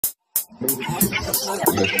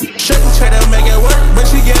Shouldn't try to make it work, but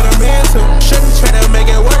she get a man too. Shouldn't try to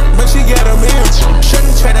make it work, but she get a man too.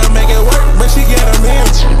 Shouldn't try to make it work, but she get a man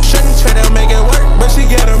too. Shouldn't try to make it work, but she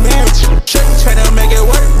get a man too. Shouldn't try to make it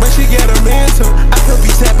work, but she get a man too. I could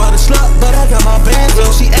be tap on the slut, but I got my bands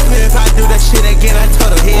on. She asked me if I do that shit again, I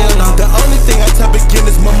told her hell no. The only thing I tap again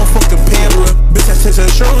is motherfucking Pamela. Bitch, I touch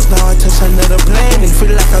her shrooms, now I touch another planet.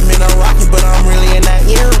 Feel like I'm in a rocket, but I'm really in that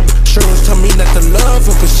era. Shrooms tell me not to love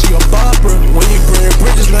her, cause she a bopper. When you burn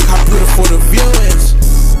bridges, look how beautiful the view is.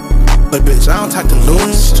 But bitch, I don't talk to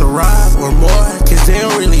Lewis, to Rob, or more, cause they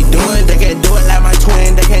don't really do it. They can't do it like my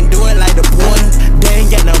twin, they can't do it like the bourne. They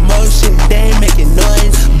ain't got no motion, they ain't making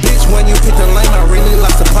noise. Bitch, when you pick the lane, I really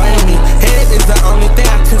lost a part of me. Head is the only thing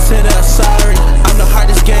I consider a sorry. I'm the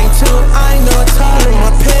hardest gang too, I ain't no Atari.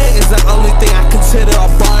 My pet is the only thing I consider a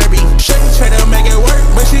Barbie. Shouldn't try to make it work,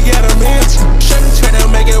 but she get a man. Shouldn't try to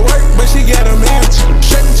make it work, but she get a man.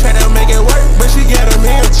 Shouldn't try to make it work, but she get a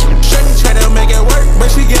man. Shouldn't try to make it work,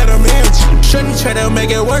 but she get a man. Shouldn't try to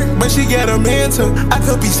make it work, but she get a man too. I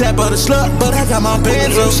could be sap on the slut, but I got my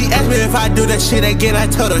bands on. She asked me if I do that shit again, I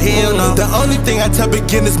told her hell no. The only thing I tap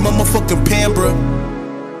again is motherfucking Pambra.